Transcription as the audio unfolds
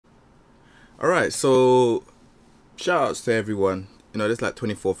Alright, so shout outs to everyone. You know, there's like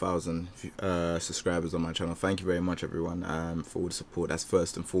 24,000 subscribers on my channel. Thank you very much, everyone, for all the support. That's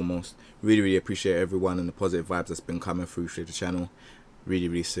first and foremost. Really appreciate everyone and the positive vibes that's been coming through the channel.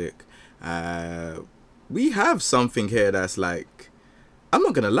 Really sick. We have something here that's like, I'm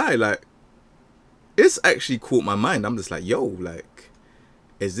not gonna lie, like, it's actually caught my mind. I'm just like, yo, like,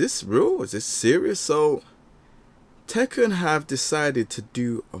 is this real? Is this serious? So Tekken have decided to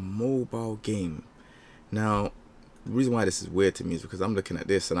do a mobile game. Now, the reason why this is weird to me is because I'm looking at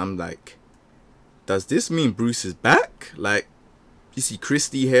this and I'm like, does this mean Bruce is back? Like, you see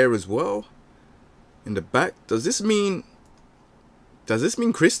Christy here as well in the back. Does this mean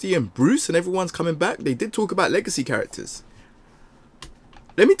Christy and Bruce and everyone's coming back? They did talk about legacy characters.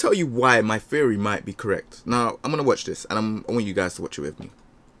 Let me tell you why my theory might be correct. Now, I'm gonna watch this and I want you guys to watch it with me.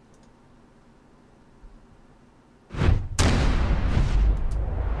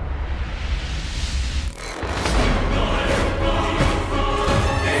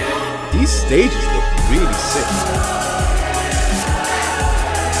 These stages look really sick.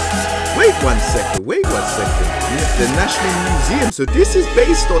 Wait one second. The National Museum. So this is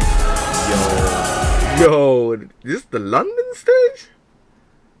based on... Yo, this is the London stage?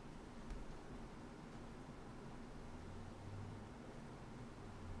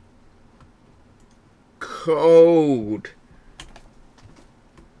 Cold.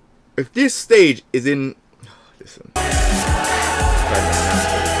 If this stage is in... Listen.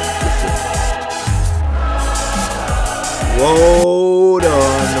 Hold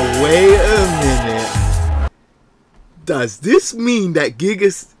on, wait a minute. Does this mean that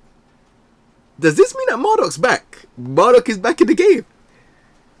Gigas... Does this mean that Marduk's back? Marduk is back in the game?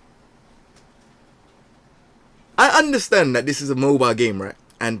 I understand that this is a mobile game, right?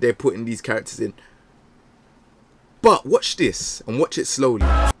 And they're putting these characters in. But watch this, and watch it slowly.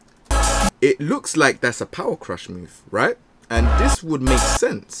 It looks like that's a power crush move, right? And this would make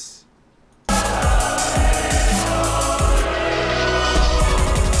sense.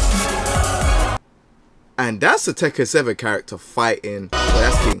 And that's a Tekken 7 character fighting. Well,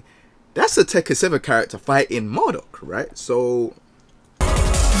 that's King. That's a Tekken 7 character fighting Marduk, right? So this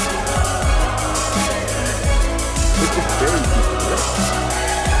is very deep, right?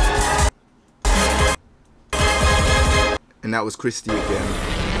 And that was Christy again.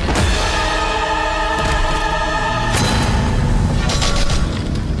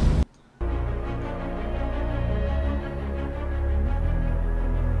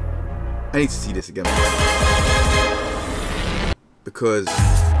 I need to see this again because the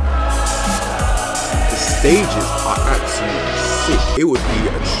stages are absolutely sick. It would be a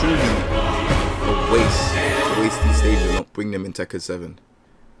truly a waste to waste these stages and not bring them in Tekken 7.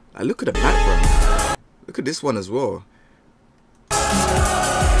 Like, look at the background. Look at this one as well.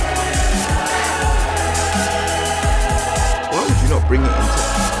 Why would you not bring it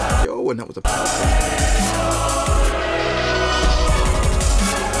into... Yo, and that was a power crush.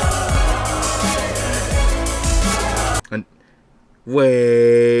 And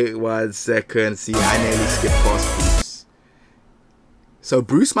wait 1 second. See, I nearly skipped past Bruce. So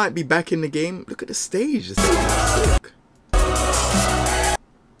Bruce might be back in the game. Look at the stage. The stage is sick.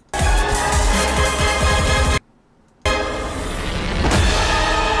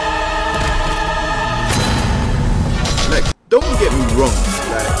 Like, don't get me wrong.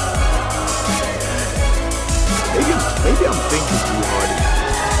 Like, maybe I'm thinking too hard.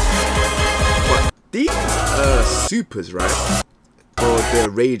 These supers, right, or the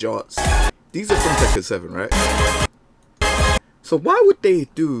rage arts, these are from Tekken 7, right? So why would they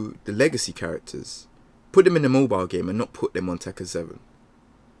do the legacy characters, put them in the mobile game and not put them on Tekken 7?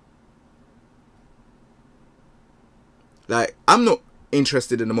 Like, I'm not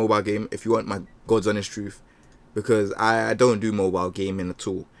interested in the mobile game, if you want my God's honest truth, because I don't do mobile gaming at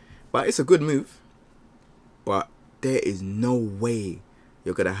all. But it's a good move. But there is no way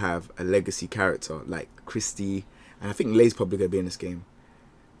you're gonna have a legacy character like Christy, and I think Lay's probably gonna be in this game.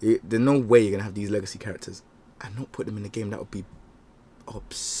 There's no way you're gonna have these legacy characters and not put them in the game. That would be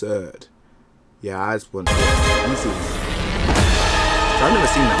absurd. Yeah, I just want to... Let me see this. So I've never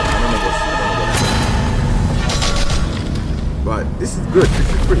seen that one. I don't know what. But this is good. This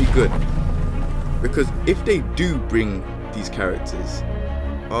is pretty good, because if they do bring these characters,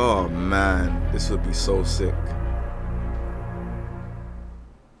 oh man, this would be so sick.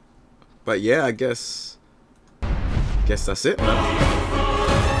 But yeah, I guess that's it, man.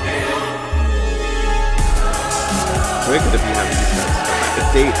 We're gonna be having these kind of stuff. Like, if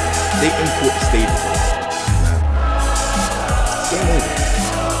they import the stages, man, it's game over.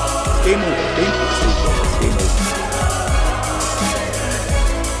 It's game over. If they import the stages, it's game over.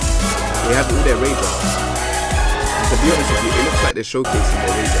 They have all their radars. And to be honest with you, it looks like they're showcasing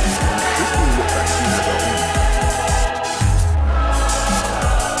their radars. This thing looks like she's got on.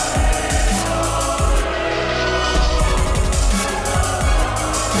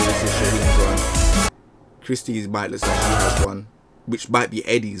 So this is Shaheen's one. Christie's might look like she has one, which might be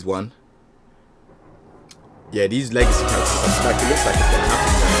Eddie's one. Yeah, these legacy characters, it looks like it's gonna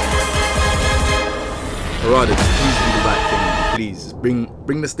happen now. Or rather, please do the right thing. Please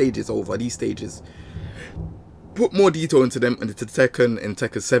bring the stages over. These stages, put more detail into them, into Tekken and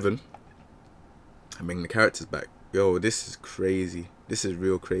Tekken 7, and bring the characters back. Yo, this is crazy. This is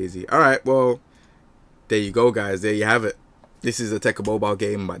real crazy. All right, well, there you go, guys. There you have it. This is a Tekken mobile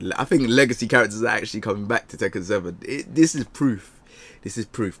game, but I think legacy characters are actually coming back to Tekken 7. This is proof. This is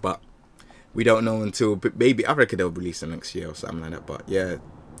proof, but we don't know until maybe, I reckon they'll release them next year or something like that. But yeah,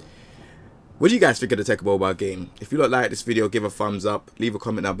 what do you guys think of the Tekken mobile game? If you like this video, give a thumbs up, leave a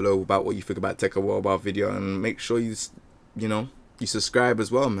comment down below about what you think about Tekken mobile video, and make sure you subscribe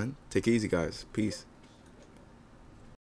as well, man. Take it easy, guys. Peace.